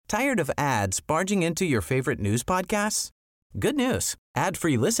Tired of ads barging into your favorite news podcasts? Good news.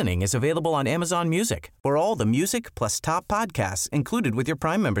 Ad-free listening is available on Amazon Music for all the music plus top podcasts included with your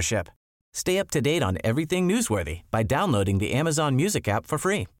Prime membership. Stay up to date on everything newsworthy by downloading the Amazon Music app for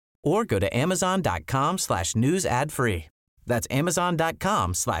free or go to amazon.com/news ad free. That's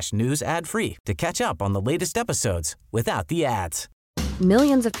amazon.com/news ad free to catch up on the latest episodes without the ads.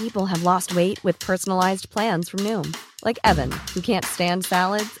 Millions of people have lost weight with personalized plans from Noom. Like Evan, who can't stand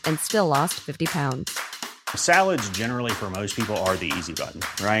salads and still lost 50 pounds. Salads generally for most people are the easy button,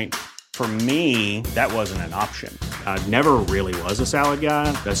 right? For me, that wasn't an option. I never really was a salad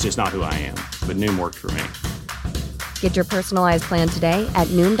guy. That's just not who I am. But Noom worked for me. Get your personalized plan today at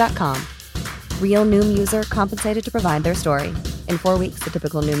Noom.com. Real Noom user compensated to provide their story. In 4 weeks, the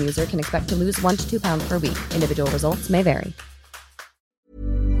typical Noom user can expect to lose 1 to 2 pounds per week. Individual results may vary.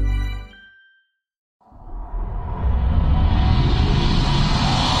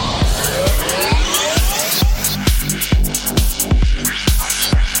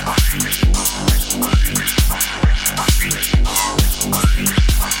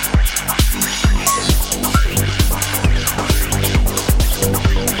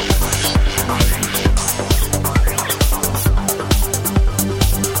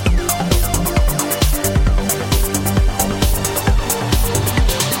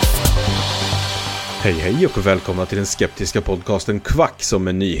 Hej och välkomna till den skeptiska podcasten Kvack som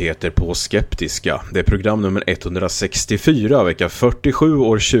är nyheter på skeptiska. Det är program nummer 164, vecka 47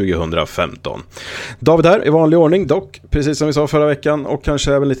 år 2015. David här i vanlig ordning, dock precis som vi sa förra veckan och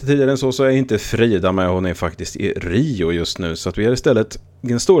kanske även lite tidigare än så är inte Frida med. Hon är faktiskt i Rio just nu, så att vi har istället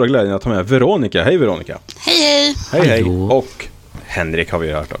den stora glädjen att ha med Veronica. Hej Veronica! Hej! Hej! Och Henrik har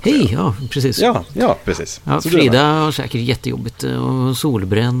vi hört också. Hej, ja precis. Ja, precis. Ja, Frida har säkert jättejobbigt och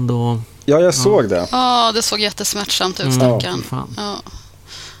solbränd och... Ja, jag såg det. Ja, det såg jättesmärtsamt ut, stackarn. Ja.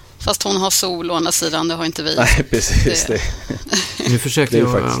 Fast hon har sol å andra sidan, det har inte vi. Nej, precis. Det. Nu försökte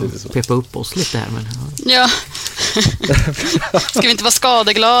jag peppa upp oss lite här. Men... Ja. Ska vi inte vara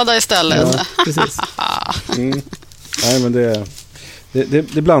skadeglada istället? Ja, precis. Nej, men det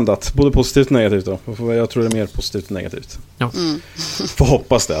är blandat, både positivt och negativt då. Jag tror det är mer positivt och negativt. Ja. Får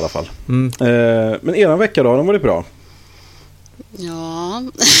hoppas det i alla fall. Men eran vecka då, de var det bra? Ja.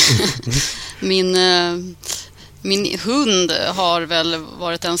 Min hund har väl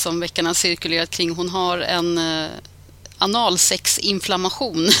varit den som veckan har cirkulerat kring. Hon har en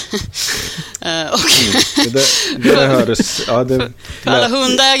analsexinflammation. Det hördes. Ja, för alla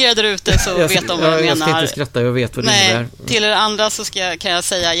hundägare där ute så vet de vad jag menar. Jag ska inte skratta, jag vet vad det innebär. Till er andra så kan jag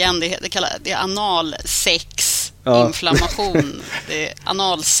säga igen, det är analsex. Inflammation. Det är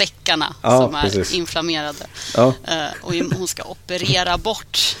analsäckarna som är precis inflammerade. Och hon ska operera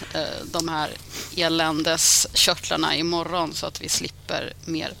bort de här eländeskörtlarna imorgon så att vi slipper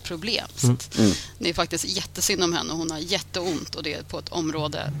mer problem. Det är faktiskt jättesynd om henne. Hon har jätteont och det är på ett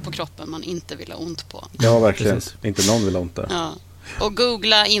område på kroppen man inte vill ha ont på. Ja, verkligen. Precis. Inte någon vill ha ont där. Ja. Och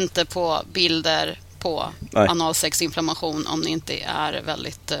googla inte på bilder på analsexinflammation om ni inte är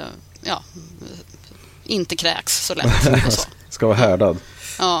väldigt inte kräks så lätt och så. Ska vara härdad.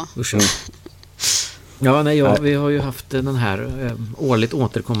 Ja. Ja, vi har ju haft den här årligt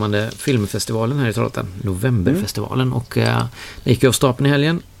återkommande filmfestivalen här i Trollhättan, Novemberfestivalen, och det gick av stapeln i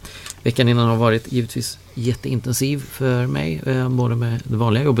helgen. Veckan innan har varit givetvis jätteintensiv för mig, både med det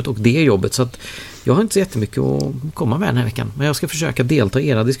vanliga jobbet och det jobbet, så att jag har inte så jättemycket att komma med den här veckan, men jag ska försöka delta i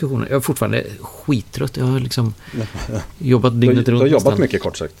era diskussioner. Jag är fortfarande skittrött, jag har liksom jobbat dygnet runt. Du har jobbat mycket,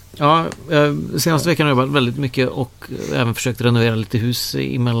 kort sagt. Ja, senaste veckan har jag jobbat väldigt mycket och även försökt renovera lite hus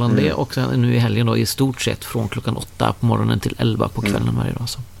emellan det, och sen nu i helgen då i stort sett från klockan 8 på morgonen till 11 på kvällen varje dag.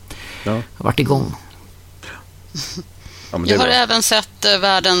 Så jag har varit igång. Ja, jag har även sett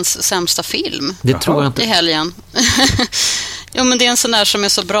världens sämsta film. Det tror jag inte. I helgen. Jo, men det är en sån där som är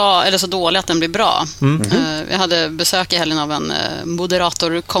så bra eller så dålig att den blir bra. Vi hade besök i helgen av en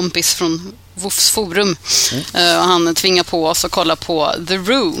moderatorkompis från WOFs forum. Och han tvingar på oss att kolla på The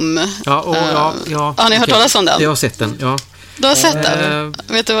Room. Har ni hört talas om den? Jag har sett den, ja. Du har sett den?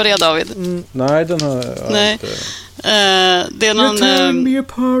 Vet du vad det är, David? Nej, den har jag inte. Det är någon... You're tearing me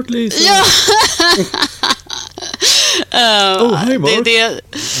apart, Lisa. Ja!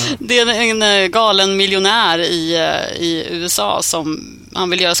 Det är en galen miljonär i USA som han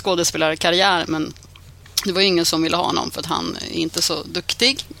vill göra skådespelarkarriär, men det var ju ingen som ville ha honom för att han är inte så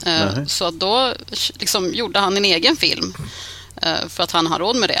duktig. Så att då liksom gjorde han en egen film för att han har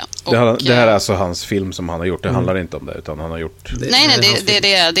råd med det. Det här är alltså hans film som han har gjort. Det handlar inte om det, utan han har gjort...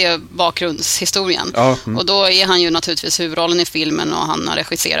 Det är bakgrundshistorien. Och då är han ju naturligtvis huvudrollen i filmen, och han har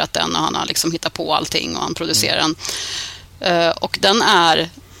regisserat den och han har liksom hittat på allting och han producerar den. Och den är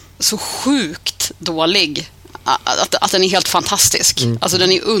så sjukt dålig att den är helt fantastisk. Alltså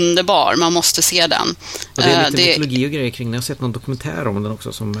den är underbar, man måste se den. Och det är lite mytologi och grejer kring den. Jag har sett någon dokumentär om den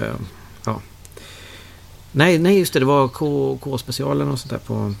också som Nej, just det var K-specialen och sånt där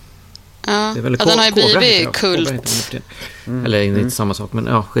på. Ja, den har ju blivit kult. Eller inte samma sak,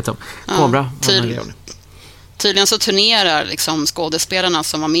 men skitsam. Cobra. Tydligen så turnerar liksom skådespelarna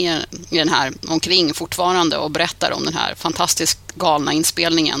som var med i den här omkring fortfarande och berättar om den här fantastiskt galna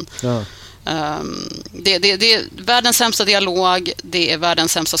inspelningen. Ja. Det är världens sämsta dialog, det är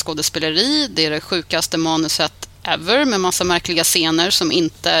världens sämsta skådespeleri, det är det sjukaste manuset ever med massa märkliga scener som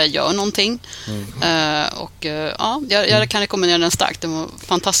inte gör någonting. Jag kan rekommendera den starkt. Den var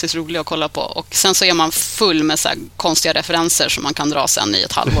fantastiskt rolig att kolla på. Och sen så är man full med så här konstiga referenser som man kan dra sen i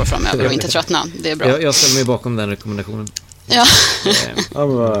ett halvår framöver och inte tröttna. Det är bra. Jag ställer mig bakom den rekommendationen. Ja.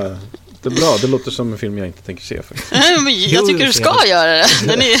 Det är bra, det låter som en film jag inte tänker se faktiskt. Jag tycker du ska göra det.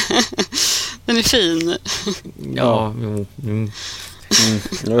 Den är fin. Ja.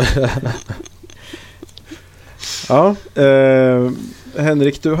 Ja,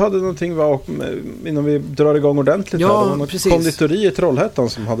 Henrik, du hade någonting innan vi drar igång ordentligt. Ja, här. Det var precis. Konditori i Trollhättan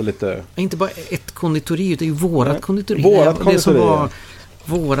som hade lite... Inte bara ett konditori, utan ju vårat konditori. Konditori. Det som var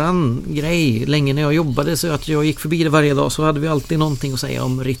våran grej länge när jag jobbade, så att jag gick förbi det varje dag, så hade vi alltid någonting att säga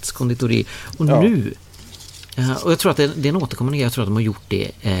om Ritz konditori. Och nu, och jag tror att det är en återkommande grej, jag tror att de har gjort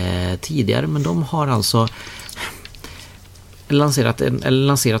det tidigare, men de har alltså lanserat,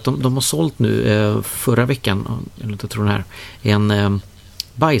 de har sålt nu förra veckan, eller inte tror den här, en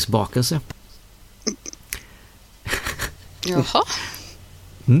bajsbakelse. Jaha.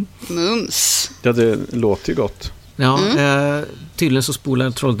 Mums. Ja, det låter ju gott. Ja, tydligen så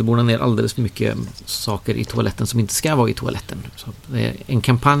spolar Trollhätteborna ner alldeles för mycket saker i toaletten som inte ska vara i toaletten. Så det är en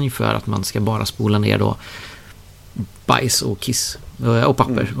kampanj för att man ska bara spola ner då bajs och kiss och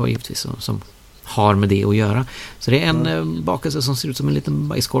papper och givetvis som har med det att göra. Så det är en bakelse som ser ut som en liten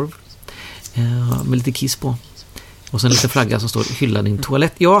bajskorv med lite kiss på. Och sen lite flagga som står hylla din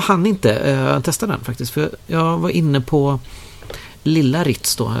toalett. Jag hann inte testa den faktiskt, för jag var inne på Lilla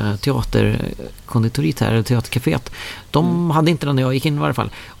Ritz då, teaterkonditoriet här, eller teatercaféet. De hade inte den när jag gick in i varje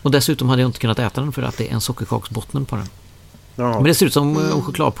fall. Och dessutom hade jag inte kunnat äta den för att det är en sockerkaksbotten på den. Ja. Men det ser ut som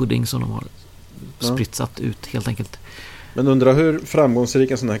chokladpudding som de har spritsat ut helt enkelt. Men undrar hur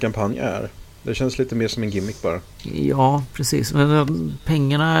framgångsrik en sån här kampanj är. Det känns lite mer som en gimmick bara. Ja, precis. Men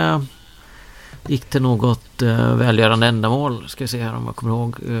pengarna gick till något välgörande ändamål. Ska vi se här om jag kommer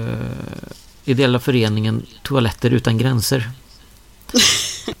ihåg. Ideella föreningen Toaletter utan gränser.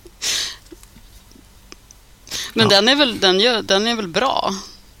 Men den är väl bra.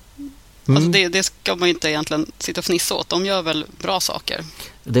 Alltså det ska man inte egentligen sitta och fnissa åt. De gör väl bra saker.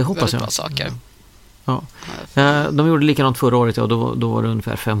 Det hoppas väldigt jag. Bra saker. Ja. De gjorde likadant förra året, och då var det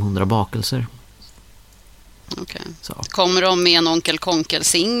ungefär 500 bakelser. Okay. Kommer de med en Onkel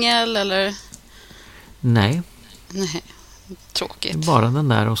Konkel-singel eller? Nej. Tråkigt. Bara den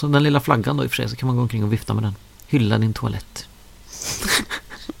där, och så den lilla flaggan då i och för sig, så kan man gå omkring och vifta med den. Hylla din toalett.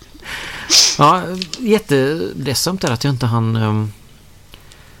 Ja, jätteledsamt är att jag inte han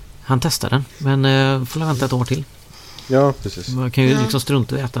testar den. Men får jag vänta ett år till. Ja, precis. Man kan ju liksom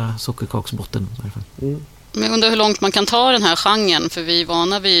strunta och äta sockerkaksbotten i alla fall. Men jag undrar hur långt man kan ta den här genren, för vi är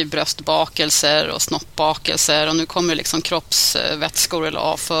vana vid bröstbakelser och snoppbakelser, och nu kommer liksom kroppsvätskor eller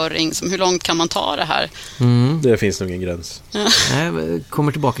avföring. Hur långt kan man ta det här? Det finns nog ingen gräns. Nej,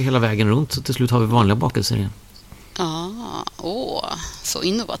 kommer tillbaka hela vägen runt, så till slut har vi vanliga bakelser igen. Så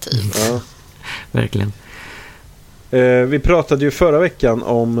innovativt. Ja. Verkligen. Vi pratade ju förra veckan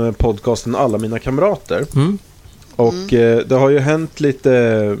om podcasten Alla mina kamrater. Och det har ju hänt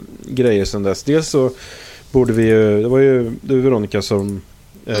lite grejer sedan dess. Dels så borde vi ju, det var ju du Veronica som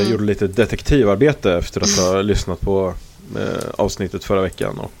gjorde lite detektivarbete efter att ha lyssnat på avsnittet förra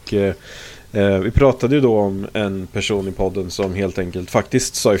veckan. Och vi pratade ju då om en person i podden som helt enkelt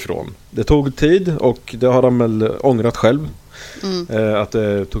faktiskt sa ifrån. Det tog tid, och det har han väl ångrat själv. Att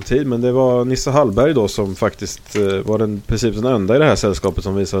det tog tid, men det var Nisse Hallberg då som faktiskt var precis den enda i det här sällskapet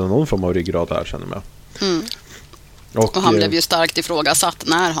som visade någon form av ryggrad här, känner jag. Och han blev ju starkt ifrågasatt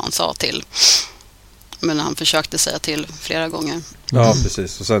när han sa till. Men han försökte säga till flera gånger. Ja,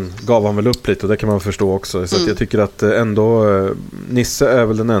 precis. Och sen gav han väl upp lite, och det kan man förstå också. Så att jag tycker att ändå Nisse är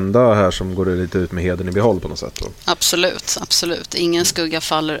väl den enda här som går lite ut med heden i behåll på något sätt då. Absolut. Ingen skugga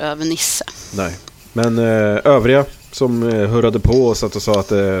faller över Nisse. Nej. Men övriga som hörde på och satt och sa att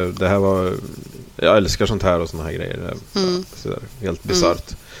det här var, jag älskar sånt här och såna här grejer. Så där, helt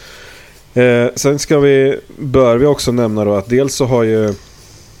bisarrt. Sen bör vi också nämna då att dels så har ju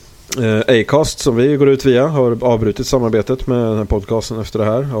Acast som vi går ut via har avbrutit samarbetet med den här podcasten efter det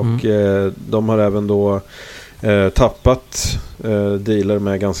här. Och de har även då tappat dealer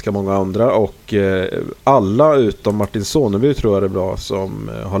med ganska många andra. Och alla utom Martin Soneby tror jag det är bra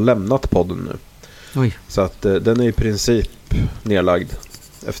som har lämnat podden nu. Oj. Så att den är i princip nedlagd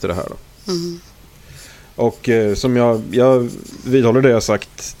efter det här då. Och som jag vidhåller det jag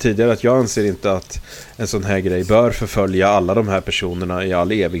sagt tidigare, att jag anser inte att en sån här grej bör förfölja alla de här personerna i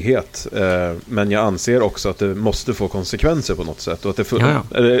all evighet. Men jag anser också att det måste få konsekvenser på något sätt. Och att det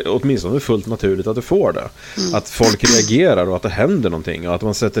eller åtminstone är fullt naturligt att det får det. Att folk reagerar och att det händer någonting. Och att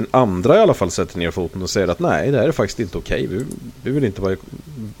man sätter andra i alla fall sätter ner foten och säger att nej, det här är faktiskt inte okej. Vi vill inte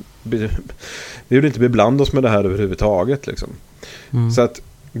vi vill inte beblanda oss med det här överhuvudtaget liksom. Så att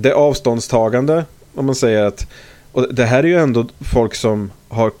det är avståndstagande. Om man säger att, och det här är ju ändå folk som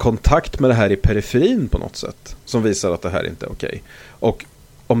har kontakt med det här i periferin på något sätt, som visar att det här inte är okej. Och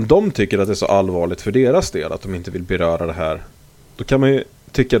om de tycker att det är så allvarligt för deras del att de inte vill beröra det här, då kan man ju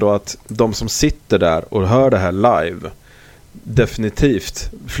tycka då att de som sitter där och hör det här live, definitivt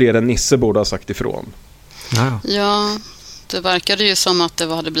fler än Nisse borde ha sagt ifrån. Ja, det verkade ju som att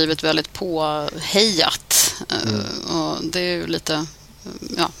det hade blivit väldigt påhejat. Och det är ju lite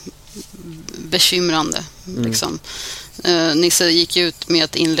bekymrande liksom. Nisse gick ut med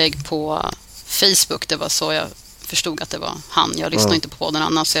ett inlägg på Facebook. Det var så jag förstod att det var han. Jag lyssnar inte på den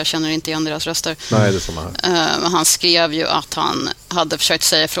annars, så jag känner inte igen deras röster. Nej, det är samma här. Han skrev ju att han hade försökt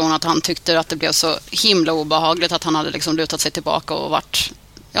säga ifrån att han tyckte att det blev så himla obehagligt, att han hade liksom lutat sig tillbaka och varit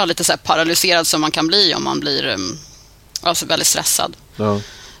lite så här paralyserad som man kan bli om man blir alltså väldigt stressad.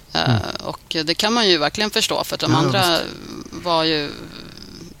 Och det kan man ju verkligen förstå, för att de andra var ju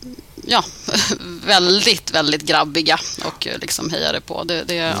väldigt, väldigt grabbiga och liksom hejade på.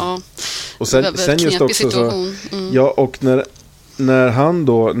 Och sen just också så, och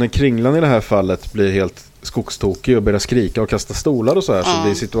när Kringlan i det här fallet blir helt skogstokig och börjar skrika och kasta stolar och så här, så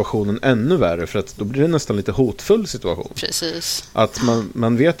blir situationen ännu värre, för att då blir det nästan lite hotfull situation. Precis. Att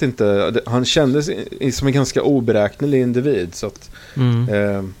man vet inte, han kändes som en ganska oberäknelig individ, så att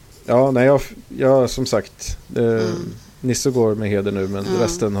jag som sagt Nisse går med heder nu, men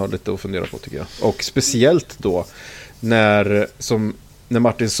resten har lite att fundera på, tycker jag. Och speciellt då när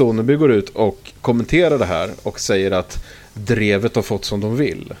Martin Soneby går ut och kommenterar det här och säger att drevet har fått som de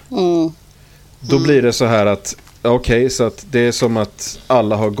vill. Då blir det så här att så att det är som att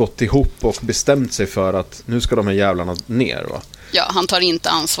alla har gått ihop och bestämt sig för att nu ska de här jävlarna ner, va? Ja, han tar inte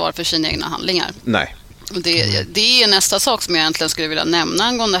ansvar för sina egna handlingar. Nej. Det är nästa sak som jag egentligen skulle vilja nämna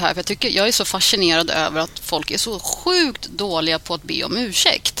angående det här. För jag är så fascinerad över att folk är så sjukt dåliga på att be om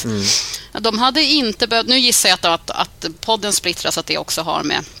ursäkt. De hade inte behövt, nu gissar jag att podden splittras, att det också har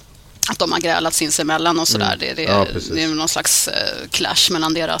med att de har grälat sinsemellan och sådär. Det är någon slags clash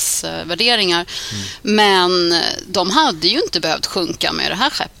mellan deras värderingar. Men de hade ju inte behövt sjunka med det här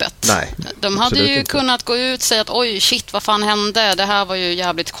skeppet. Nej, de hade ju inte kunnat gå ut och säga att oj, shit, vad fan hände? Det här var ju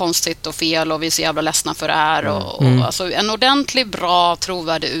jävligt konstigt och fel och vi är så jävla ledsna för det här. Och alltså en ordentlig, bra,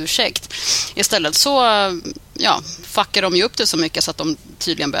 trovärdig ursäkt. Istället så fuckar de ju upp det så mycket så att de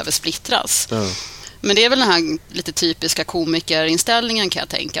tydligen behöver splittras. Men det är väl den här lite typiska komikerinställningen, kan jag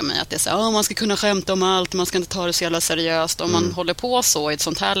tänka mig. Att det är så man ska kunna skämta om allt, man ska inte ta det så jävla seriöst. Om man håller på så i ett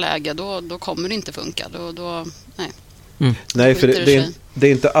sånt här läge, då kommer det inte funka. Nej, för det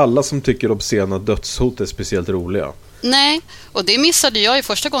är inte alla som tycker obscena dödshot är speciellt roliga. Nej, och det missade jag ju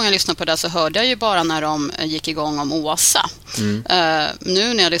första gången jag lyssnade på det, så hörde jag ju bara när de gick igång om Åsa.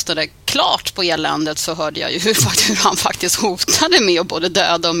 Nu när jag lyssnade klart på eländet så hörde jag ju hur han faktiskt hotade med att både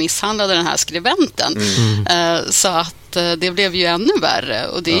döda och misshandlade den här skribenten. Så att det blev ju ännu värre.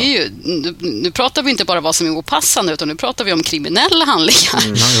 Och det är ju, nu pratar vi inte bara vad som är opassande, utan nu pratar vi om kriminella handlingar.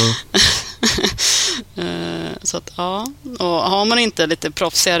 Så att, och har man inte lite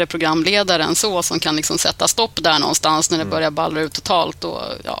proffsigare programledare än så som kan liksom sätta stopp där någonstans när det börjar ballra ut totalt, då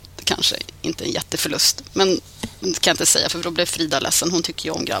det kanske inte är en jätteförlust. Men det kan jag inte säga, för då blev Frida ledsen. Hon tycker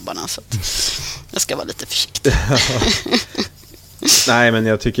ju om grabbarna, så att jag ska vara lite försiktig. Nej, men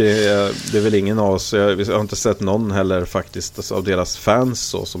jag tycker det är väl ingen av oss, jag har inte sett någon heller faktiskt, alltså, av deras fans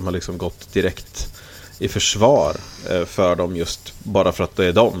så, som har liksom gått direkt i försvar för dem just bara för att det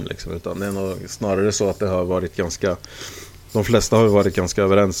är dem liksom, utan det är nog snarare så att det har varit de flesta har varit ganska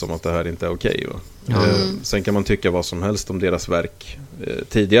överens om att det här inte är okej. Sen kan man tycka vad som helst om deras verk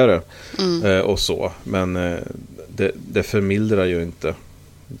tidigare och så, men det förmildrar ju inte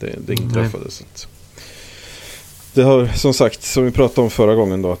det inträffade. Så att det har, som sagt, som vi pratade om förra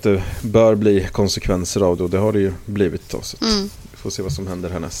gången då, att det bör bli konsekvenser av det, och det har det ju blivit då, så vi får se vad som händer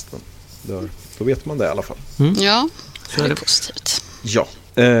härnäst. Då vet man det i alla fall. Ja, det är positivt. Ja.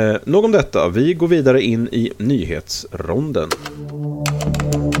 Nog om detta. Vi går vidare in i nyhetsronden.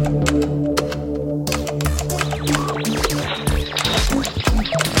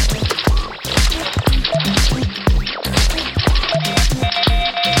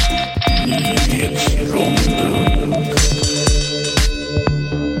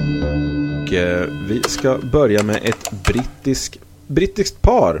 Vi ska börja med ett brittiskt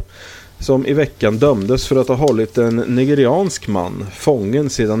par som i veckan dömdes för att ha hållit en nigeriansk man fången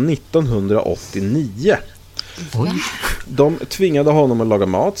sedan 1989. Oj. De tvingade honom att laga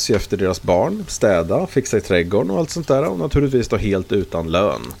mat, se efter deras barn, städa, fixa i trädgården och allt sånt där, och naturligtvis då helt utan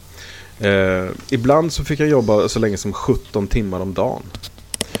lön. Ibland så fick han jobba så länge som 17 timmar om dagen.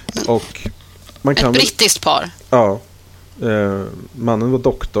 Och man kan ett brittiskt par? Ja. Mannen var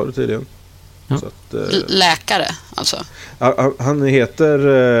doktor tydligen. Så att, läkare alltså. Han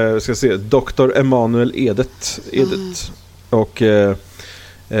heter ska se, Dr. Emanuel Edet. Och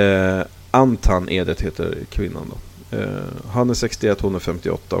Antan Edet heter kvinnan då. Han är 61, hon är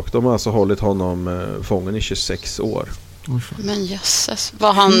 58, och de har alltså hållit honom fången i 26 år. Men jösses,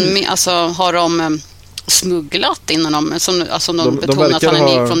 vad han alltså har de smugglat in honom, som de betonar att han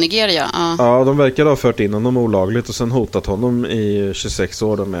är från Nigeria. Ja, de verkar ha fört in honom olagligt och sen hotat honom i 26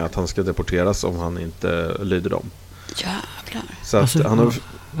 år med att han ska deporteras om han inte lyder dem. Jävlar. Så att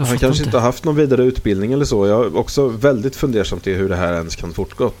han kanske inte har haft någon vidare utbildning eller så. Jag är också väldigt fundersam till hur det här ens kan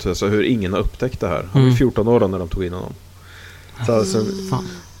fortgått. Alltså hur ingen har upptäckt det här. Han var 14 år när de tog in honom. Så alltså,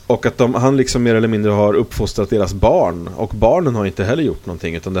 och att han liksom mer eller mindre har uppfostrat deras barn. Och barnen har inte heller gjort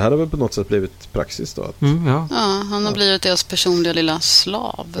någonting, utan det här har väl på något sätt blivit praxis då. Att, ja, han har blivit deras personliga lilla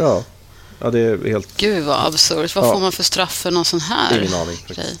slav. Ja, det är helt... Gud vad absurt. Vad får man för straff för någon sån här? Ingen aning.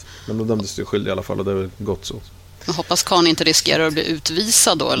 Men de dömdes ju skyldig i alla fall, och det är väl gott så. Jag hoppas Karn inte riskerar att bli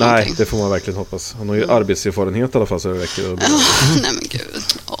utvisad då eller Nej, någonting. Det får man verkligen hoppas. Han har ju arbetserfarenhet i alla fall, så det räcker. Nej men gud,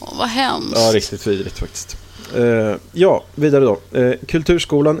 vad hemskt. Ja, riktigt vidrigt faktiskt. Vidare då.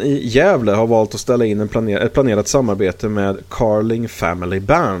 Kulturskolan i Gävle har valt att ställa in ett planerat samarbete med Carling Family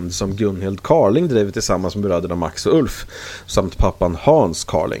Band som Gunhild Carling driver tillsammans med bröderna Max och Ulf samt pappan Hans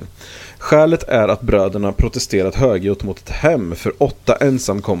Carling. Skälet är att bröderna protesterat högljutt mot ett hem för 8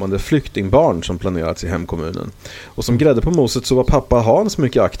 ensamkommande flyktingbarn som planerats i hemkommunen. Och som grädde på moset så var pappa Hans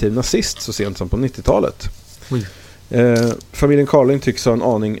mycket aktiv nazist så sent som på 90-talet. Familjen Carling tycks ha en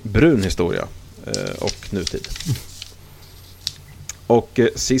aning brun historia och nutid. Och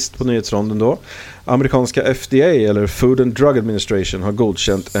sist på nyhetsronden då, amerikanska FDA eller Food and Drug Administration har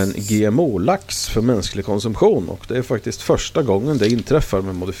godkänt en GMO-lax för mänsklig konsumtion, och det är faktiskt första gången det inträffar med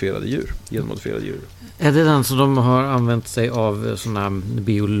genmodifierade djur. Är det den som de har använt sig av såna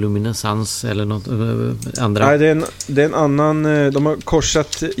bioluminescens eller något andra? Nej, det är en annan, de har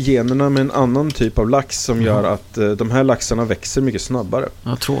korsat generna med en annan typ av lax som gör att de här laxarna växer mycket snabbare.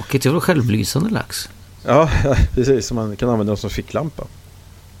 Ja, tråkigt. Det var lysande lax. Ja, precis, som man kan använda dem som ficklampa.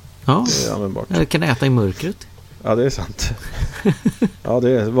 Ja, det är användbart. Eller kan äta i mörkret. Ja, det är sant. Ja, det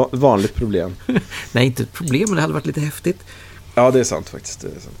är ett vanligt problem. Nej, inte ett problem, men det hade varit lite häftigt. Ja, det är sant faktiskt. Det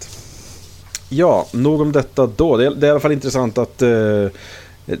är sant. Ja, nog om detta då. Det är i alla fall intressant att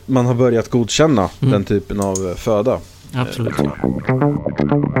man har börjat godkänna den typen av föda. Absolut.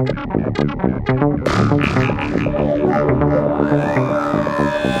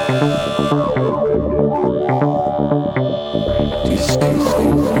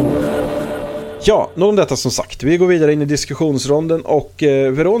 Ja, nog om detta som sagt. Vi går vidare in i diskussionsronden och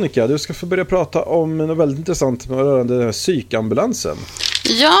Veronica, du ska få börja prata om något väldigt intressant rörande psykambulansen.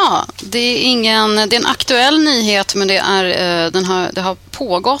 Ja, det är en aktuell nyhet, men det har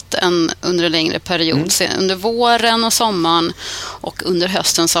pågått under en längre period. Under våren och sommaren och under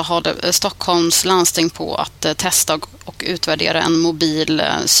hösten så har Stockholms landsting på att testa och utvärdera en mobil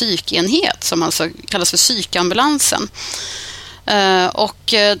psykenhet som alltså kallas för psykambulansen. Och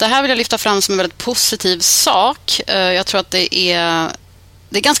det här vill jag lyfta fram som en väldigt positiv sak. Jag tror att det är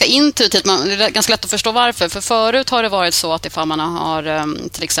ganska intuitivt, det är ganska lätt att förstå varför. För förut har det varit så att ifall man har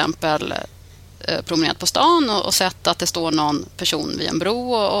till exempel promenerat på stan och sett att det står någon person vid en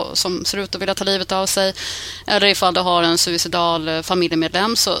bro och som ser ut att vilja ta livet av sig, eller ifall du har en suicidal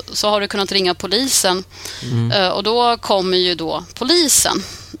familjemedlem, så har du kunnat ringa polisen. Och då kommer ju då polisen.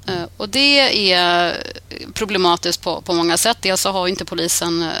 Och det är problematiskt på många sätt. Dels så har inte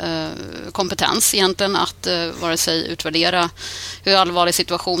polisen kompetens egentligen att vare sig utvärdera hur allvarlig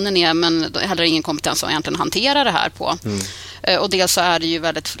situationen är, men heller ingen kompetens att egentligen hantera det här på. Och dels så är det ju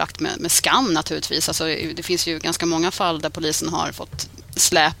väldigt flackt med skam naturligtvis. Alltså, det finns ju ganska många fall där polisen har fått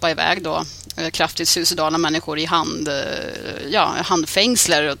släpa iväg då kraftigt suicidala människor i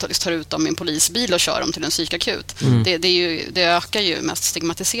handfängsler och tar ut dem i en polisbil och kör dem till en psykakut. Det ökar ju mest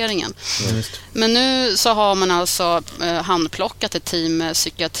stigmatiseringen. Men nu så har man alltså handplockat ett team med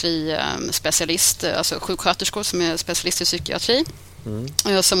psykiatrispecialist, alltså sjuksköterskor som är specialister i psykiatri,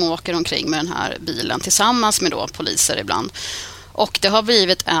 som åker omkring med den här bilen tillsammans med då poliser ibland. Och det har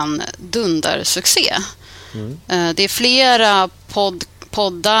blivit en dundersuccé. Det är flera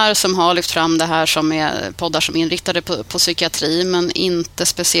poddar som har lyft fram det här, som är poddar som är inriktade på psykiatri, men inte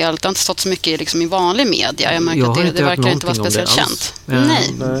speciellt, det har inte stått så mycket liksom i vanlig media. Jag märker att det verkar inte vara speciellt känt.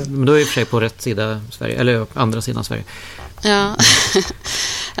 Nej. Men då är det i och för sig på rätt sida Sverige, eller andra sidan Sverige. Ja.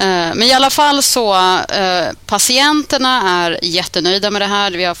 Men i alla fall så patienterna är jättenöjda med det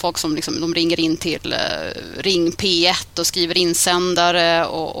här. Vi har folk som liksom, de ringer in till Ring P1 och skriver insändare,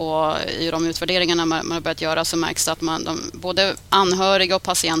 och i de utvärderingarna man har börjat göra så märks det att både anhöriga och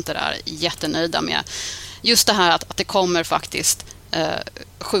patienter är jättenöjda med just det här att det kommer faktiskt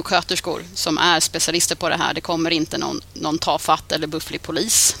sjuksköterskor som är specialister på det här. Det kommer inte någon tafatt eller bufflig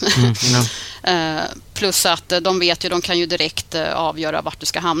polis. Plus att de vet ju, de kan ju direkt avgöra vart du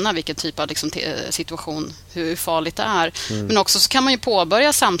ska hamna, vilken typ av liksom, situation, hur farligt det är. Men också så kan man ju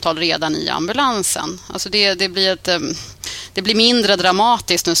påbörja samtal redan i ambulansen. Alltså det blir mindre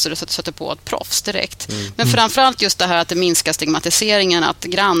dramatiskt när du sätter på ett proffs direkt. Men framförallt just det här att det minskar stigmatiseringen, att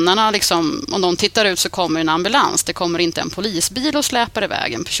grannarna liksom, om de tittar ut så kommer en ambulans, det kommer inte en polisbil och släpar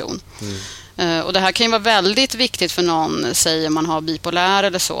iväg en person. Och det här kan ju vara väldigt viktigt för någon, säger man har bipolär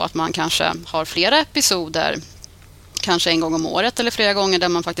eller så, att man kanske har flera episoder, kanske en gång om året eller flera gånger, där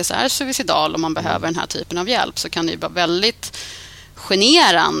man faktiskt är suicidal och man behöver den här typen av hjälp, så kan det ju vara väldigt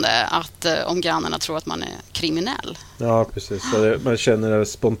generande att om grannarna tror att man är kriminell. Ja, precis. Man känner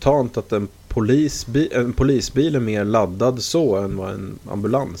spontant att en polisbil är mer laddad så än vad en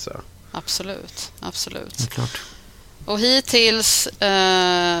ambulans är. Absolut. Det är klart. Och hittills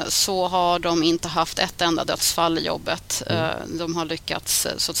så har de inte haft ett enda dödsfall i jobbet. De har lyckats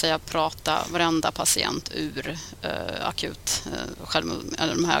så att säga prata varenda patient ur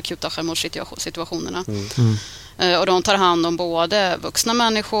de här akuta självmordssituationerna. Och de tar hand om både vuxna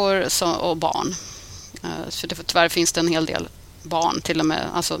människor och barn. För tyvärr finns det en hel del barn, till och med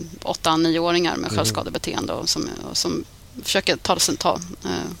alltså 8-9-åringar med självskadebeteende och som försöker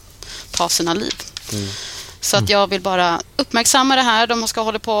ta sina liv. Så att jag vill bara uppmärksamma det här. De ska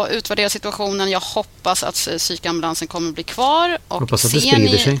hålla på att utvärdera situationen. Jag hoppas att psykambulansen kommer bli kvar. Och hoppas att det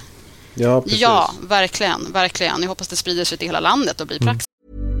sprider sig. Ja, precis. Ja, verkligen. Jag hoppas det sprider sig till hela landet och blir praxis.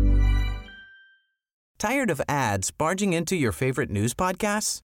 Tired of ads barging into your favorite news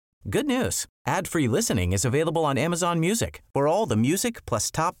podcasts? Good news. Ad-free listening is available on Amazon Music for all the music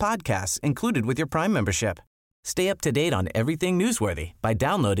plus top podcasts included with your Prime membership. Stay up to date on everything newsworthy by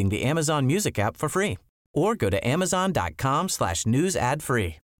downloading the Amazon Music app for free. Or go to amazon.com/news ad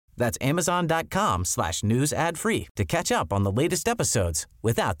free. That's amazon.com/news ad free to catch up on the latest episodes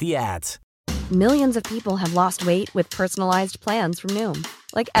without the ads. Millions of people have lost weight with personalized plans from Noom.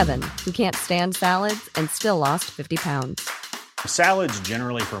 Like Evan, who can't stand salads and still lost 50 pounds. Salads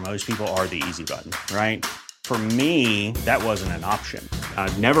generally for most people are the easy button, right? For me, that wasn't an option. I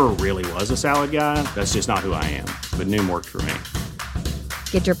never really was a salad guy. That's just not who I am. But Noom worked for me.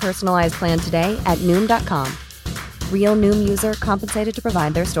 Get your personalized plan today at Noom.com. Real Noom user compensated to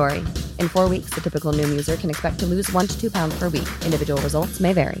provide their story. In 4 weeks, the typical Noom user can expect to lose 1 to 2 pounds per week. Individual results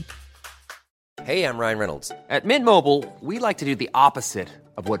may vary. Hey, I'm Ryan Reynolds. At Mint Mobile, we like to do the opposite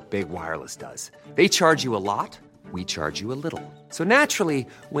of what Big Wireless does. They charge you a lot, we charge you a little. So naturally,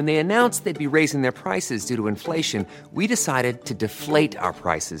 when they announced they'd be raising their prices due to inflation, we decided to deflate our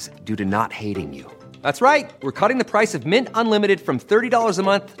prices due to not hating you. That's right. We're cutting the price of Mint Unlimited from $30 a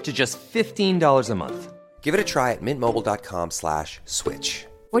month to just $15 a month. Give it a try at mintmobile.com/switch.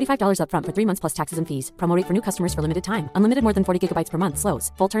 $45 up front for 3 months plus taxes and fees. Promo rate for new customers for limited time. Unlimited more than 40 gigabytes per month.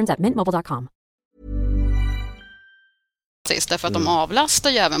 Slows full terms at mintmobile.com. Därför att de avlastar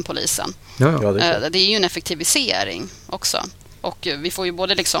ju även polisen. Det är ju en effektivisering också. Och vi får ju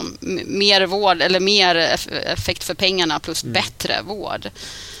både liksom mer vård eller mer effekt för pengarna plus bättre vård.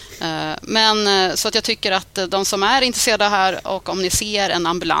 Men så att jag tycker att de som är intresserade här, och om ni ser en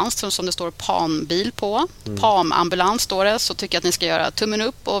ambulans som det står PAM-bil på, PAM-ambulans står det, så tycker jag att ni ska göra tummen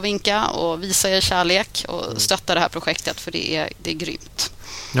upp och vinka och visa er kärlek och stötta det här projektet, för det är grymt.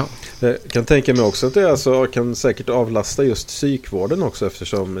 Ja. Jag kan tänka mig också att det alltså kan säkert avlasta just psykvården också,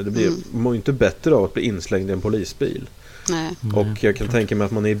 eftersom det mår inte bättre av att bli inslängd i en polisbil. Nej. Och jag kan tänka mig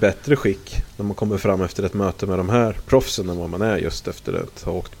att man är i bättre skick när man kommer fram efter ett möte med de här proffsen än vad man är just efter att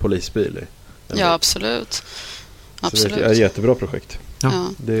ha åkt polisbil i. Ja, absolut. Så det är ett jättebra projekt. Ja.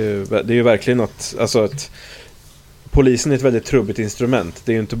 Det är ju verkligen att polisen är ett väldigt trubbigt instrument.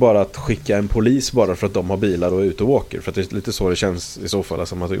 Det är ju inte bara att skicka en polis bara för att de har bilar och är ute och åker. För att det är lite så det känns i så fall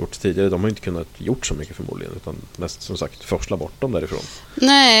som man har gjort tidigare. De har inte kunnat gjort så mycket förmodligen, utan mest som sagt forsla bort dem därifrån.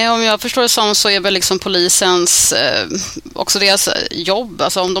 Nej, om jag förstår det som så är väl liksom polisens också deras jobb.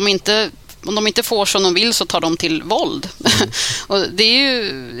 Alltså om de inte får som de vill så tar de till våld. Och det är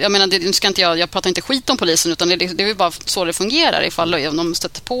ju, jag menar, jag pratar inte skit om polisen, utan det är ju bara så det fungerar. Ifall de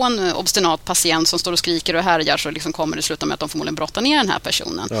stöter på en obstinat patient som står och skriker och härjar, så liksom kommer det sluta med att de förmodligen brottar ner den här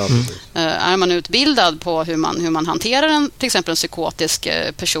personen. Ja, är man utbildad på hur man hanterar till exempel en psykotisk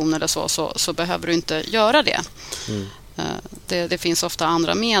person eller så behöver du inte göra det. Det finns ofta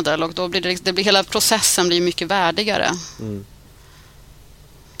andra medel, och då blir hela processen blir mycket värdigare.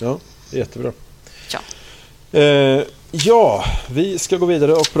 Ja, jättebra. Ja. Vi ska gå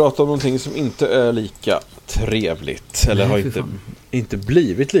vidare och prata om någonting som inte är lika trevligt. Eller har inte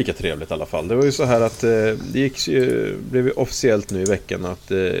blivit lika trevligt i alla fall. Det var ju så här att det blev ju officiellt nu i veckan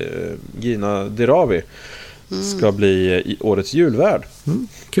att Gina Dirawi ska bli årets julvärd.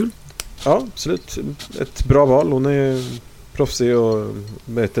 Kul. Ja, absolut. Ett bra val. Hon är proffsig och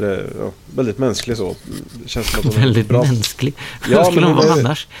väldigt mänsklig så. Känns som att hon är väldigt bra. Mänsklig. Vad skulle hon vara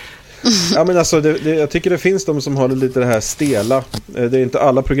annars? Ja, men alltså jag tycker det finns de som har lite det här stela. Det är inte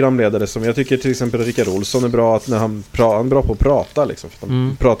alla programledare som, jag tycker till exempel Rickard Olsson är bra att när han är bra på att prata liksom, för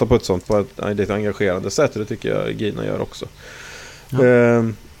de pratar på ett engagerande sätt, och det tycker jag Gina gör också. Ja.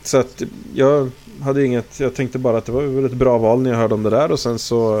 Så att jag tänkte bara att det var ett bra val när jag hörde om det där, och sen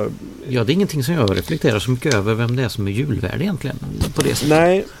så... Ja, det är ingenting som jag reflekterar så mycket över vem det är som är julvärd egentligen på det sättet.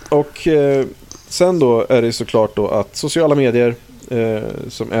 Nej, och sen då är det såklart då att sociala medier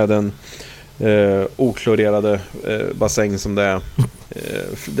som är den oklorerade bassäng som det är.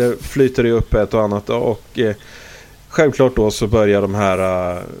 Det flyter ju upp ett och annat då, och självklart då så börjar de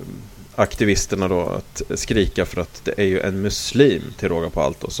här aktivisterna då att skrika för att det är ju en muslim till råga på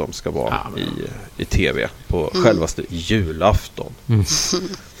allt då, som ska vara i tv på självaste julafton.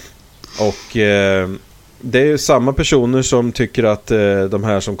 Och det är ju samma personer som tycker att de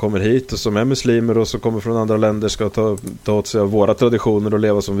här som kommer hit och som är muslimer och som kommer från andra länder ska ta åt sig av våra traditioner och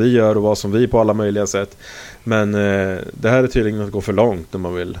leva som vi gör och vara som vi på alla möjliga sätt. Men det här är tydligen att gå för långt när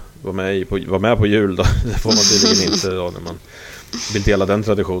man vill vara med på jul då. Det får man tydligen inte då, när man vill dela den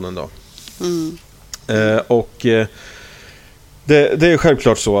traditionen då. Och det är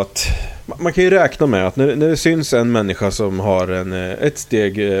självklart så att man kan ju räkna med att när det syns en människa som har ett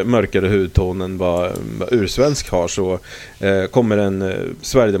steg mörkare hudton än vad ursvensk har, så kommer en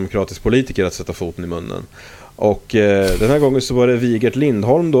sverigedemokratisk politiker att sätta foten i munnen. Och den här gången så var det Vigert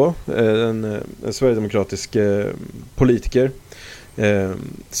Lindholm då, en sverigedemokratisk politiker,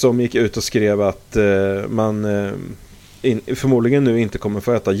 som gick ut och skrev att man förmodligen nu inte kommer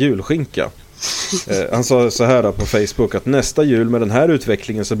få äta julskinka. Han sa så här på Facebook att nästa jul med den här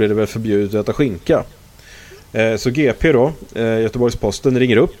utvecklingen så blir det väl förbjudet att äta skinka. Så GP då, Göteborgs-Posten,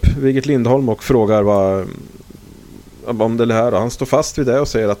 ringer upp Vigert Lindholm och frågar om det här. Han står fast vid det och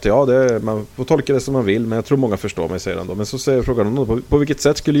säger att man får tolka det som man vill, men jag tror många förstår mig, säger han då. Men så frågar han på vilket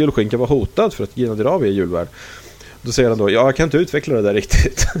sätt skulle julskinka vara hotad för att Gina Dirawi är julvärd. Då säger han då, jag kan inte utveckla det där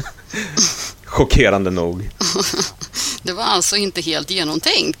riktigt. Chockerande nog. Det var alltså inte helt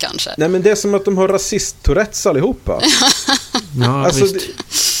genomtänkt kanske. Nej, men det är som att de har rasist-tourettes allihopa. Ja, alltså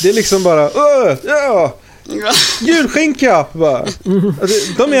det är liksom bara julskinka bara.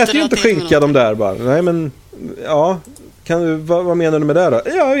 Alltså, de äter ju inte skinka de där bara. Nej, men ja, vad menar du med det då?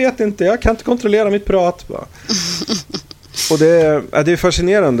 Jag vet inte, jag kan inte kontrollera mitt prat bara. Och det är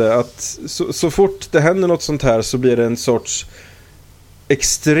fascinerande att så fort det händer något sånt här så blir det en sorts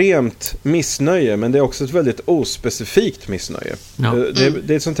extremt missnöje, men det är också ett väldigt ospecifikt missnöje. Ja.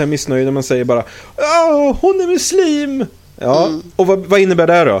 Det är ett sånt här missnöje när man säger bara hon är muslim. Ja, och vad innebär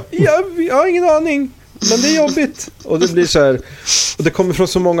det då? Jag har ingen aning, men det är jobbigt. Och det blir så här, och det kommer från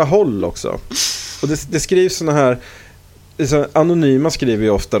så många håll också. Och det skrivs såna här anonyma, skriver ju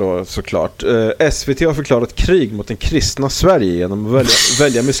ofta då såklart. SVT har förklarat krig mot den kristna Sverige genom att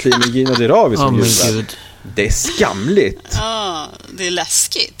välja muslimen Gina Dirawi som julvärd. Det är skamligt. Ja, det är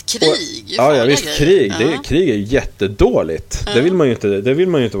läskigt. Krig. Ja, visst, krig. Krig är ju jättedåligt. Det vill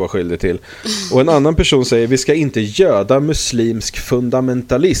man ju inte vara skyldig till. Och en annan person säger vi ska inte göda muslimsk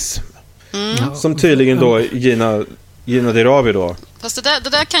fundamentalism. Som tydligen då Gina Dirawi då. Fast det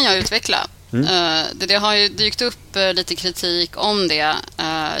där kan jag utveckla. Det har ju dykt upp lite kritik om det.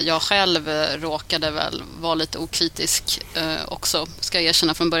 Jag själv råkade väl vara lite okritisk också, ska jag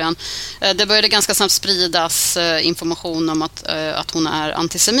erkänna från början. Det började ganska snabbt spridas information om att hon är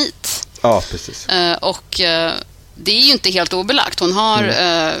antisemit. Ja, precis. Och det är ju inte helt obelagt. Hon har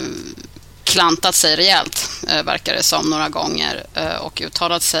klantat sig rejält, verkar det som, några gånger och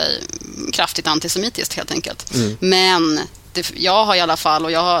uttalat sig kraftigt antisemitiskt helt enkelt. Men jag har i alla fall,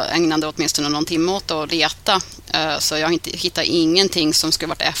 och jag har ägnat åtminstone någon timme åt att leta, så jag hittar ingenting som skulle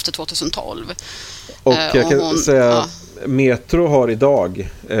varit efter 2012. Och jag kan säga Metro har idag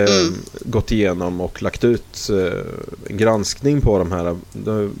gått igenom och lagt ut en granskning på de här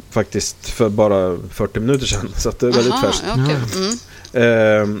faktiskt för bara 40 minuter sedan, så att det är väldigt färskt.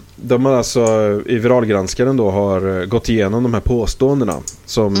 De har alltså i viralgranskaren då har gått igenom de här påståendena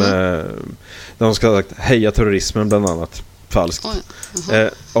som där de ska ha sagt heja terrorismen bland annat, falskt.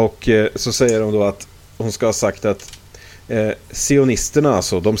 Och så säger de då att hon ska ha sagt att sionisterna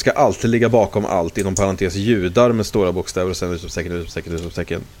alltså, de ska alltid ligga bakom allt, inom parentes judar med stora bokstäver och sen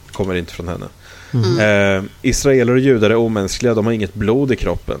utropstecken kommer inte från henne. Israeler och judar är omänskliga, de har inget blod i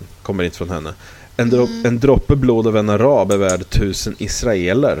kroppen, kommer inte från henne. En droppe blod av en arab är värd 1000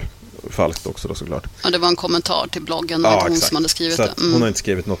 israeler. Falskt också då, såklart. Ja, det var en kommentar till bloggen, hon exakt. som hade skrivit så det. Hon har inte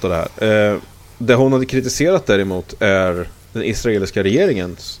skrivit något av det här. Det hon hade kritiserat däremot är den israeliska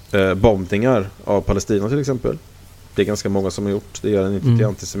regeringens bombningar av Palestina till exempel. Det är ganska många som har gjort. Det gör en inte till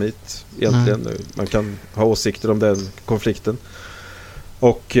antisemit egentligen. Man kan ha åsikter om den konflikten.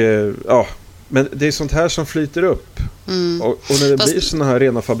 Och men det är sånt här som flyter upp. Och när det blir såna här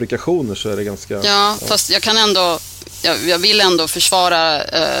rena fabrikationer så är det ganska... Fast jag kan ändå... Jag vill ändå försvara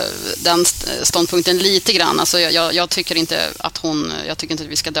den ståndpunkten lite grann. Alltså jag tycker inte att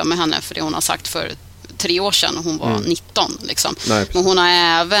vi ska döma henne för det hon har sagt för 3 år sedan. Hon var 19 liksom. Nej, men hon har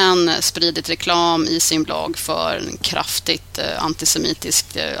även spridit reklam i sin blogg för en kraftigt antisemitisk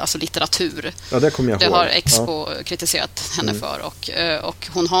alltså litteratur. Ja, det kommer jag ihåg. Det har Expo kritiserat henne för och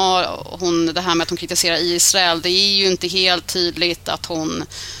hon det här med att hon kritiserar Israel, det är ju inte helt tydligt att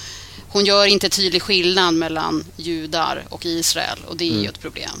hon gör inte tydlig skillnad mellan judar och Israel, och det är ju ett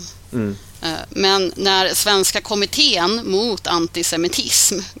problem. Men när svenska kommittén mot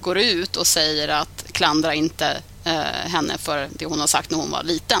antisemitism går ut och säger att klandra inte henne för det hon har sagt när hon var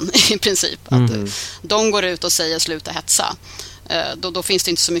liten i princip, att de går ut och säger sluta hetsa, då finns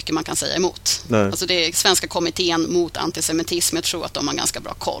det inte så mycket man kan säga emot. Alltså det är svenska kommittén mot antisemitism, jag tror att de har ganska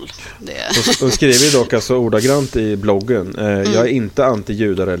bra koll. De skriver ju dock alltså ordagrant i bloggen, jag är inte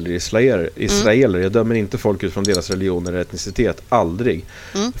anti-judar eller israeler, jag dömer inte folk utifrån deras religion eller etnicitet, aldrig.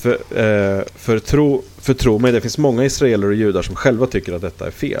 För tro mig, det finns många israeler och judar som själva tycker att detta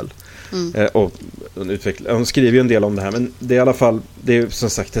är fel. Och hon skriver ju en del om det här, men det är i alla fall, det är som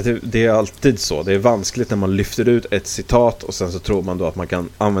sagt, det är alltid så. Det är vanskligt när man lyfter ut ett citat och sen så tror man då att man kan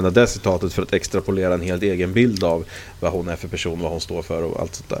använda det citatet för att extrapolera en helt egen bild av vad hon är för person, vad hon står för och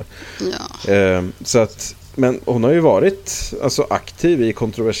allt sånt där. Så att, men hon har ju varit alltså aktiv i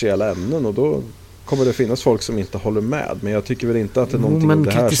kontroversiella ämnen, och då kommer det finnas folk som inte håller med, men jag tycker väl inte att det är någonting om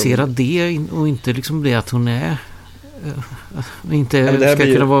det här kritisera som... det och inte liksom det att hon är inte ska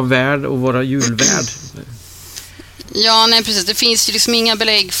kunna vara värd och vara julvärd. Ja, nej precis. Det finns ju liksom inga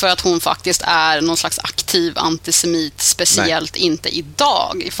belägg för att hon faktiskt är någon slags aktiv antisemit, speciellt inte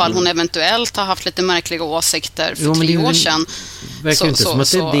idag. Ifall hon eventuellt har haft lite märkliga åsikter för 3 år sedan. Det verkar inte som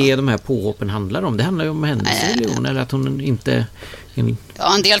att det är det de här påhoppen handlar om. Det handlar ju om hennes religion, eller att hon inte...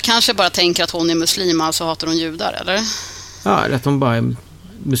 Ja, en del kanske bara tänker att hon är muslim, alltså hatar hon judar, eller? Ja, eller att hon bara är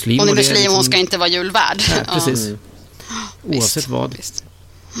muslim. Hon är muslim, liksom... hon ska inte vara julvärd. Nej, precis. Oavsett vad. Visst.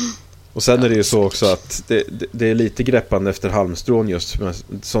 Och sen är det ju så också att det är lite greppande efter halmstrån just med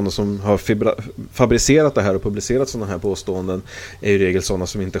sådana som har fabricerat det här och publicerat sådana här påståenden är i regel sådana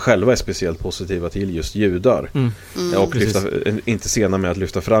som inte själva är speciellt positiva till just judar. Och inte sena med att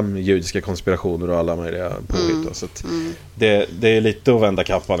lyfta fram judiska konspirationer och alla möjliga påhitt. Så att det är lite att vända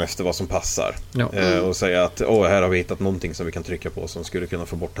kappan efter vad som passar. Och säga att här har vi hittat någonting som vi kan trycka på som skulle kunna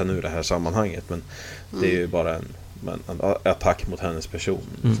få bort henne ur det här sammanhanget. Men det är ju bara en attack mot hennes person.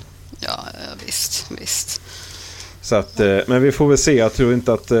 Ja, visst. Så att, men vi får väl se. Jag tror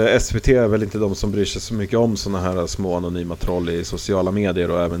inte att SVT är väl inte de som bryr sig så mycket om såna här små anonyma troll i sociala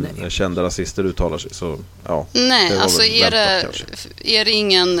medier, och även kända rasister uttalar sig. Så, ja, nej, alltså är det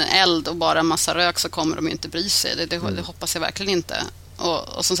ingen eld och bara massa rök så kommer de inte bry sig. Det hoppas jag verkligen inte.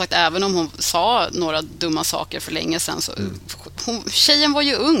 Och som sagt, även om hon sa några dumma saker för länge sedan så tjejen var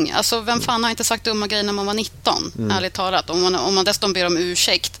ju ung. Alltså vem fan har inte sagt dumma grejer när man var 19? Ärligt talat. Om man dessutom ber om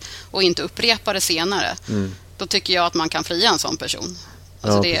ursäkt och inte upprepar det senare, då tycker jag att man kan fria en sån person.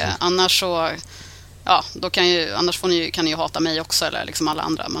 Alltså annars så då kan ni ju hata mig också, eller liksom alla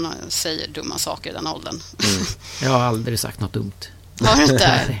andra. Man säger dumma saker i den åldern. Jag har aldrig sagt något dumt. Har du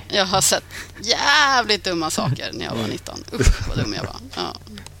inte? Jag har sett jävligt dumma saker när jag var 19. Usch, vad dum jag var.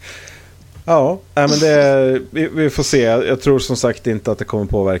 Ja, men vi får se. Jag tror som sagt inte att det kommer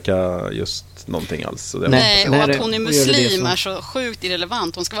påverka just någonting alls. Nej, och att hon är muslim är så sjukt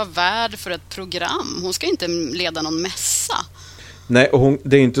irrelevant. Hon ska vara värd för ett program. Hon ska inte leda någon mässa. Nej, och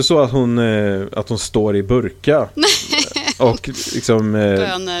det är inte så att hon står i burka och liksom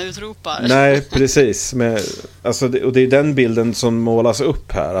bönutropar. Nej, precis. Och det är den bilden som målas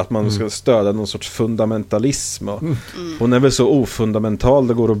upp här, att man ska stödja någon sorts fundamentalism. Och hon är väl så ofundamental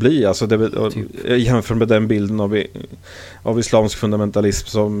det går att bli. Alltså jämfört med den bilden av islamsk fundamentalism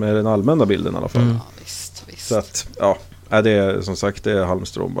som är den allmänna bilden i alla fall. Visst. Så att, det är som sagt, det är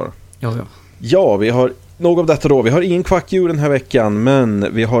halmstrån bara. Ja, vi har nog om detta då. Vi har ingen kvackdjur den här veckan,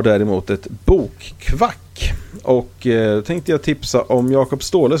 men vi har däremot ett bokkvack. Och tänkte jag tipsa om Jakob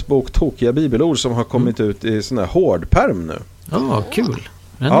Ståhles bok Tokiga bibelord som har kommit ut i sån här hårdperm nu. Ja, kul.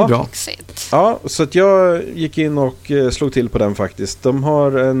 Den är bra. Ja, så att jag gick in och slog till på den faktiskt. De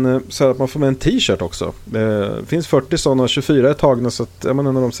har så att man får med en t-shirt också. Det finns 40 sådana, 24 är tagna, så att är man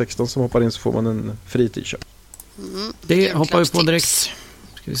en av de 16 som hoppar in så får man en fri t-shirt. Det hoppar vi på direkt.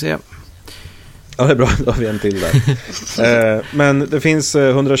 Ska vi se. Ja, det är bra. Då har vi en till där. Men det finns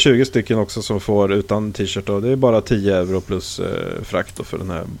 120 stycken också som får utan t-shirt. Och det är bara 10 euro plus frakt för den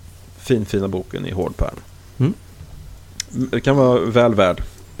här fina boken i hårdpärm. Det kan vara väl värd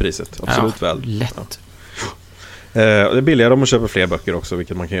priset. Absolut väl. Lätt. Det är billigare om man köper fler böcker också,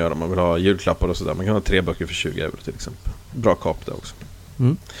 vilket man kan göra om man vill ha julklappar och sådär. Man kan ha 3 böcker för 20 euro till exempel. Bra kap det också.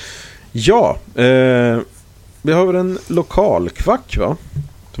 Ja, vi har väl en lokalkvack, va?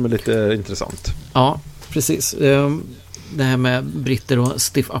 Som är lite intressant. Ja, precis. Det här med britter och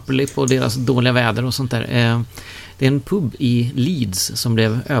stiff upper lip och deras dåliga väder och sånt där. Det är en pub i Leeds som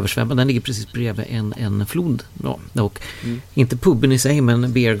blev översvämmad. Den ligger precis bredvid en flod. Ja, och inte puben i sig,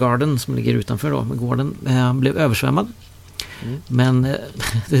 men Beer Garden som ligger utanför då, med gården blev översvämmad. Men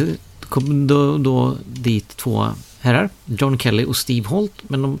det kom då dit 2 herrar, John Kelly och Steve Holt,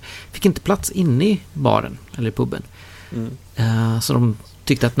 men de fick inte plats inne i baren eller puben. Så de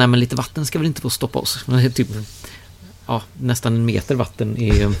tyckte att lite vatten ska väl inte få stoppa oss. Det är typ nästan 1 meter vatten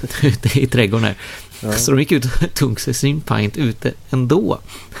ute i trädgården här. Ja. Så de gick ut och tog sig sin pint ute ändå.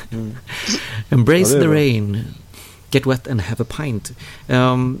 Embrace the rain, get wet and have a pint.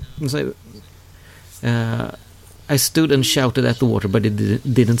 I stood and shouted at the water, but it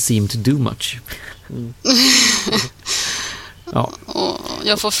didn't seem to do much. Ja. Och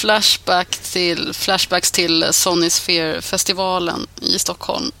jag får flashbacks till Sonny Sphere-festivalen i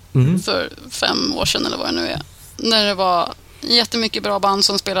Stockholm för 5 år sedan eller vad det nu är. När det var jättemycket bra band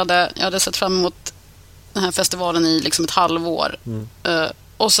som spelade. Jag hade sett fram emot den här festivalen i liksom ett halvår.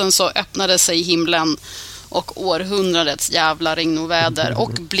 Och sen så öppnade sig himlen och århundradets jävla regnoväder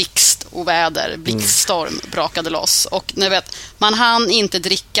och blixtstorm brakade loss. Och ni vet, man hann inte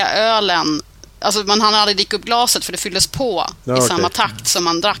dricka ölen. Alltså man hann aldrig dricka upp glaset för det fylldes på i samma takt som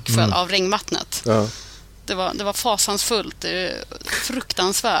man drack av regnvattnet. Ja. Det var fasansfullt.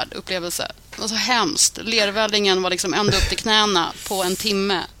 Fruktansvärd upplevelse. Det var så hemskt. Lervällingen var liksom ända upp till knäna på 1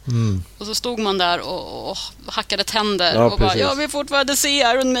 timme. Och så stod man där och hackade tänder och bara, jag vill fortfarande se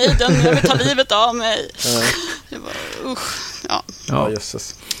Iron Maiden, jag vill ta livet av mig. Det var, Ja,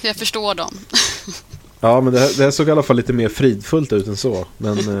 jösses. Jag förstår dem. Ja, men det här såg i alla fall lite mer fridfullt ut än så.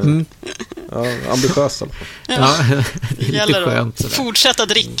 Men ambitiöst i alla fall. Ja, det gäller att fortsätta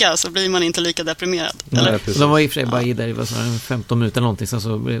dricka så blir man inte lika deprimerad. Eller? Nej, de var i och för sig bara i där i 15 minuter eller någonting. Sen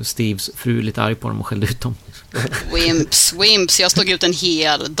så blev Steves fru lite arg på dem och skällde ut dem. Wimps. Jag stod ut en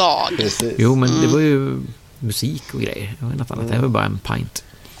hel dag. Precis. Jo, men det var ju musik och grejer. Det var något annat. Det var bara en pint.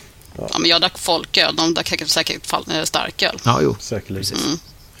 Ja, men jag drack folköl. De drack säkert starköl. Ja, jo. Säkerligen.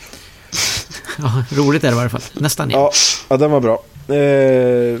 Ja, roligt är det i varje fall. Nästan. Ja, den var bra.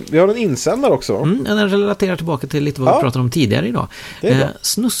 Vi har en insändare också. Den relaterar tillbaka till lite vad vi pratade om tidigare idag.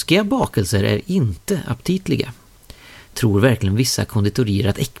 Snuskiga bakelser är inte aptitliga. Tror verkligen vissa konditorier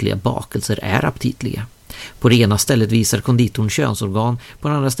att äckliga bakelser är aptitliga? På det ena stället visar konditorn könsorgan, på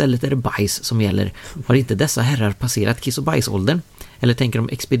det andra stället är det bajs som gäller. Har inte dessa herrar passerat kiss- och bajsåldern? Eller tänker de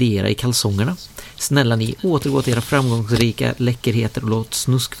expediera i kalsongerna? Snälla ni, återgå till era framgångsrika läckerheter och låt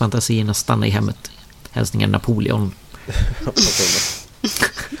snuskfantasierna stanna i hemmet. Hälsningar Napoleon.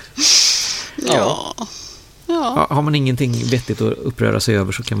 Ja. Har man ingenting vettigt att uppröra sig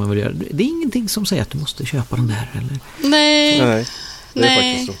över så kan man väl göra det. Det är ingenting som säger att du måste köpa den där, eller? Nej. Det är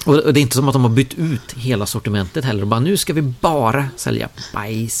faktiskt så. Och det är inte som att de har bytt ut hela sortimentet heller. Bara, nu ska vi bara sälja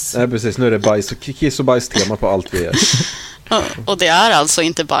bajs. Nej, precis. Nu är det bajs och kiss och bajs tema på allt vi gör. Och det är alltså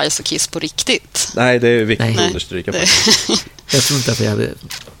inte bajs och kiss på riktigt. Nej, det är viktigt att understryka. Jag tror inte att det hade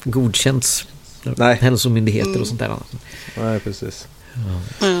godkänts hälsomyndigheter och sånt där. Nej, precis.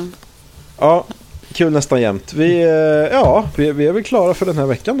 Ja, kul nästan jämt. Vi är väl klara för den här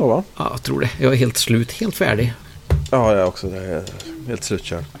veckan då, va? Ja, jag tror det. Jag är helt slut, helt färdig. Ja, jag också. Det är helt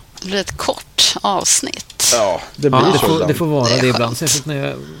slutkörd. Det blir ett kort avsnitt. Ja, det blir så. Det får vara det ibland. Särskilt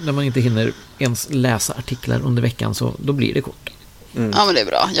när man inte hinner ens läsa artiklar under veckan, så då blir det kort. Mm. Ja, men det är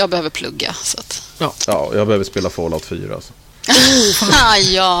bra. Jag behöver plugga. Så att... ja, jag behöver spela Fallout 4. Alltså.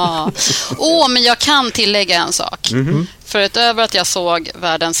 Ja. Men jag kan tillägga en sak. Mm-hmm. För utöver att jag såg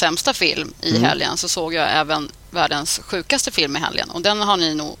världens sämsta film i helgen, så såg jag även världens sjukaste film i helgen. Och den har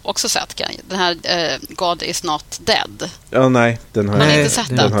ni nog också sett. Den här God is not dead. Ja, nej. Den har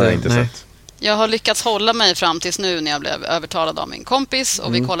jag inte sett. Jag har lyckats hålla mig fram tills nu när jag blev övertalad av min kompis.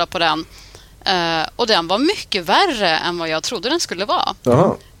 Och vi kollade på den. Och den var mycket värre än vad jag trodde den skulle vara.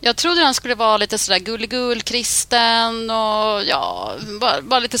 Aha. Jag trodde den skulle vara lite sådär gulligull, kristen och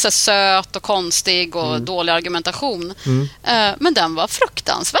bara lite så söt och konstig och dålig argumentation. Men den var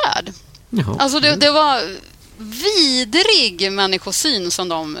fruktansvärd. Jaha. Alltså det var vidrig människosyn som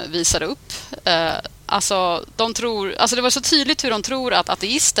de visade upp. Alltså det var så tydligt hur de tror att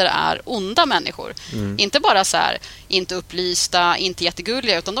ateister är onda människor. Inte bara så här, inte upplysta, inte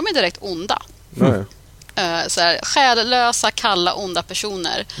jättegulliga, utan de är direkt onda. Så här, själlösa, kalla, onda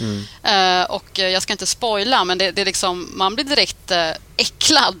personer. Och jag ska inte spoila, men det är liksom, man blir direkt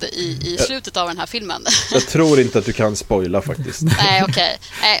äcklad i slutet av den här filmen. Jag tror inte att du kan spoila faktiskt. Nej, okej.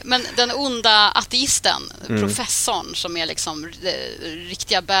 Men den onda ateisten, professorn som är liksom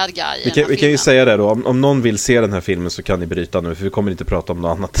riktiga bad guy. Vi kan ju säga det då, om någon vill se den här filmen så kan ni bryta nu, för vi kommer inte prata om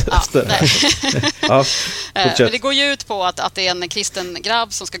något annat efter det här. Men det går ju ut på att det är en kristen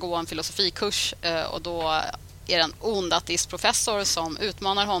grabb som ska gå en filosofikurs, och då är en ond ateistprofessor som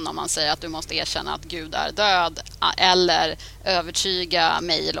utmanar honom. Han säger att du måste erkänna att Gud är död, eller övertyga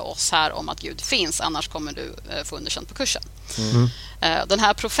mig eller oss här om att Gud finns, annars kommer du få underkänt på kursen. Den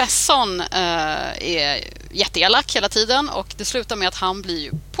här professorn är jätteelak hela tiden, och det slutar med att han blir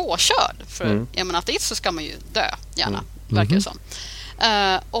ju påkörd. För är man ateist så ska man ju dö, gärna, verkar det som.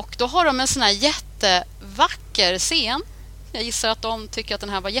 Och då har de en sån här jättevacker scen. Jag gissar att de tycker att den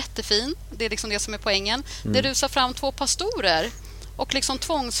här var jättefin. Det är liksom det som är poängen. Det rusar fram 2 pastorer och liksom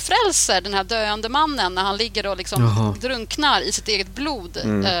tvångsfrälser den här döende mannen när han ligger och liksom drunknar i sitt eget blod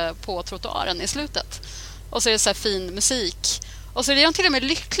på trottoaren i slutet. Och så är det så här fin musik. Och så är de till och med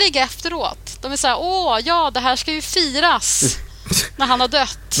lyckliga efteråt. De är så här, det här ska ju firas när han har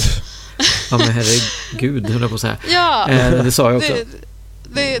dött. Ja, men herregud, höll jag på att säga. Ja, det sa jag också.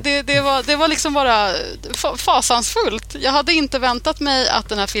 Det var liksom bara fasansfullt. Jag hade inte väntat mig att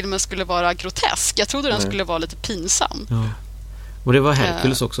den här filmen skulle vara grotesk. Jag trodde den skulle vara lite pinsam. Ja. Och det var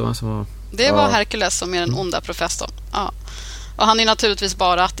Hercules också, va? Det var Hercules som är den onda professorn. Ja. Och han är naturligtvis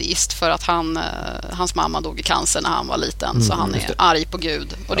bara ateist för att hans mamma dog i cancer när han var liten. Så han är arg på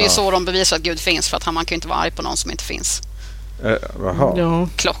Gud. Och det är så de bevisar att Gud finns, för att man kan ju inte vara arg på någon som inte finns.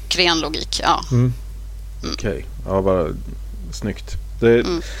 Klockren logik, ja. Okej, ja, bara snyggt.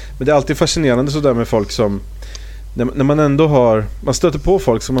 Men det är alltid fascinerande så där med folk som när man ändå man stöter på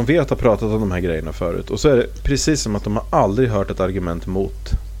folk som man vet har pratat om de här grejerna förut, och så är det precis som att de har aldrig hört ett argument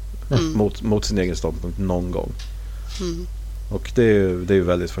mot sin egen ståndpunkt någon gång. Och det är ju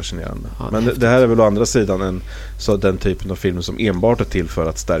väldigt fascinerande. Men det här är väl å andra sidan den typen av film som enbart är till för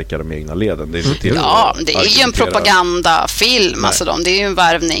att stärka de egna leden. Det är inte till det är ju en propagandafilm. Alltså det är ju en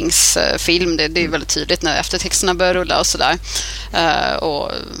värvningsfilm. Det är väldigt tydligt när eftertexterna börjar rulla och sådär.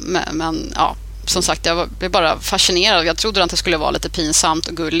 Men som sagt, jag blev bara fascinerad. Jag trodde att det skulle vara lite pinsamt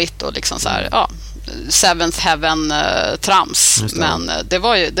och gulligt och liksom så här, Seventh Heaven trams. Men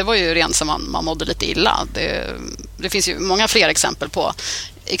det var ju rent som man mådde lite illa. Det finns ju många fler exempel på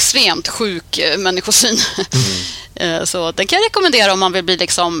extremt sjuk människosyn. Så den kan jag rekommendera om man vill bli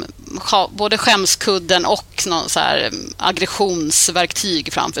liksom både skämskudden och någon så här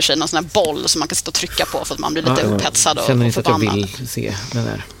aggressionsverktyg framför sig, någon sån här boll som man kan sitta och trycka på för att man blir lite upphetsad och känner inte förbannad. att jag vill se den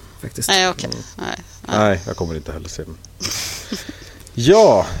där faktiskt. Nej, jag kommer inte heller se den.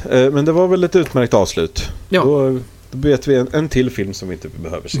 Ja, men det var väl ett utmärkt avslut. Ja. Då vet vi en till film som vi inte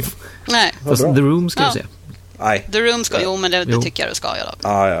behöver se. Nej. Fast The Room ska du se. Nej. The Room ska, jo, men det tycker jag du ska göra.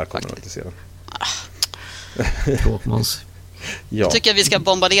 Jag kommer inte se den. Tråkmåns. Jag tycker vi ska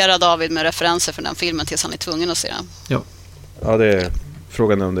bombardera David med referenser för den filmen tills han är tvungen att se den. Ja, det är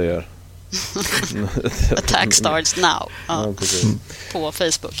frågan om det gör. Attack starts now. På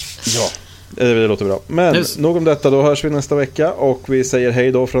Facebook. Ja, det låter bra. Men nog om detta, då hörs vi nästa vecka. Och vi säger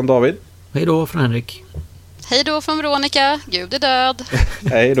hej då från David. Hej då från Henrik. Hej då från Veronica. Gud är död.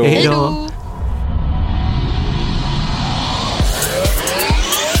 Hej då. Hej då.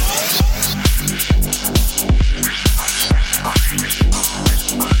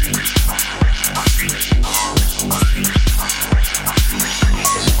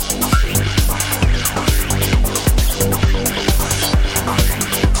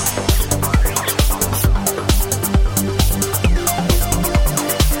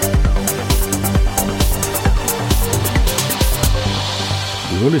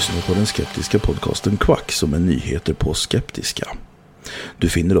 lyssnar på den skeptiska podcasten Quack som är nyheter på skeptiska. Du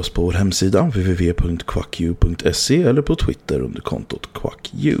finner oss på vår hemsida www.quacku.se eller på Twitter under kontot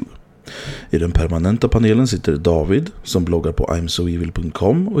quacku. I den permanenta panelen sitter David som bloggar på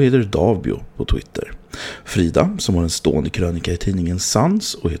imsoevil.com och heter Davbio på Twitter. Frida som har en stående krönika i tidningen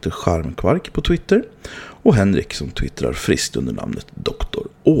Sans och heter Charmkvark på Twitter. Och Henrik som twittrar friskt under namnet Dr.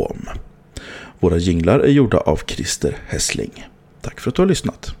 Ohm. Våra jinglar är gjorda av Christer Hessling. Tack för att du har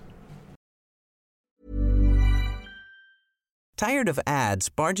lyssnat. Tired of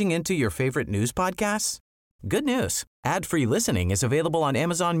ads barging into your favorite news podcasts? Good news. Ad-free listening is available on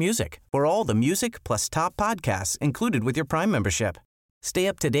Amazon Music for all the music plus top podcasts included with your Prime membership. Stay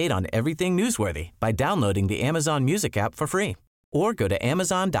up to date on everything newsworthy by downloading the Amazon Music app for free or go to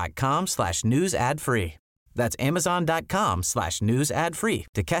amazon.com/news ad free. That's amazon.com/news ad free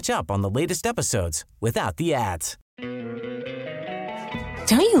to catch up on the latest episodes without the ads.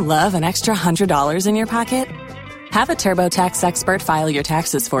 Don't you love an extra $100 in your pocket? Have a TurboTax expert file your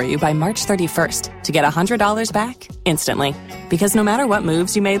taxes for you by March 31st to get $100 back instantly. Because no matter what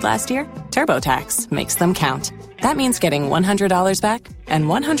moves you made last year, TurboTax makes them count. That means getting $100 back and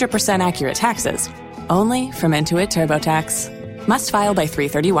 100% accurate taxes, only from Intuit TurboTax. Must file by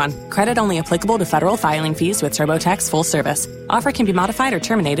 3/31. Credit only applicable to federal filing fees with TurboTax full service. Offer can be modified or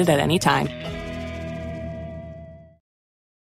terminated at any time.